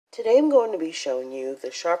Today I'm going to be showing you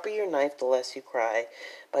The Sharper Your Knife, the Less You Cry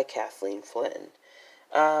by Kathleen Flynn.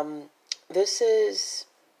 This is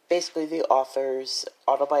basically the author's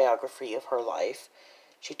autobiography of her life.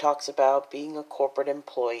 She talks about being a corporate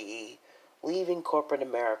employee, leaving corporate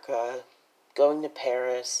America, going to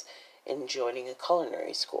Paris, and joining a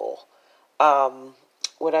culinary school.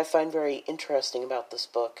 What I find very interesting about this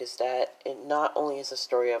book is that it not only is a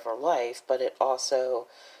story of her life, but it also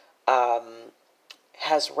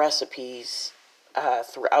has recipes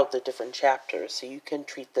throughout the different chapters, so you can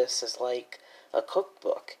treat this as like a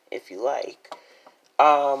cookbook if you like.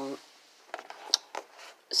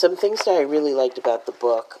 Some things that I really liked about the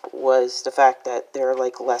book was the fact that there are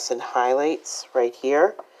like lesson highlights right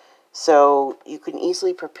here, so you can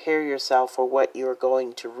easily prepare yourself for what you're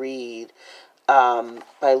going to read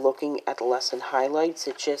by looking at the lesson highlights.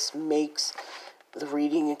 It just makes the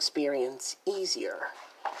reading experience easier.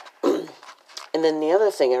 And then the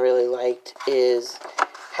other thing I really liked is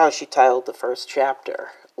how she titled the first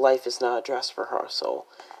chapter, Life is Not a Dress Rehearsal.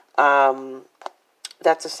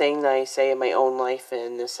 That's a saying that I say in my own life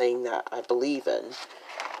and a saying that I believe in.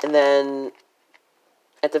 And then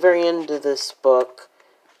at the very end of this book,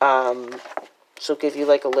 she'll give you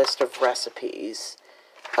like a list of recipes,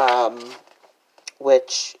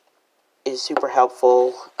 which is super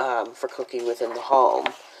helpful for cooking within the home.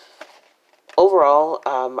 Overall,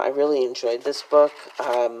 I really enjoyed this book.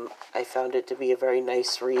 I found it to be a very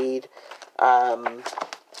nice read, and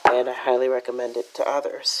I highly recommend it to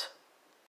others.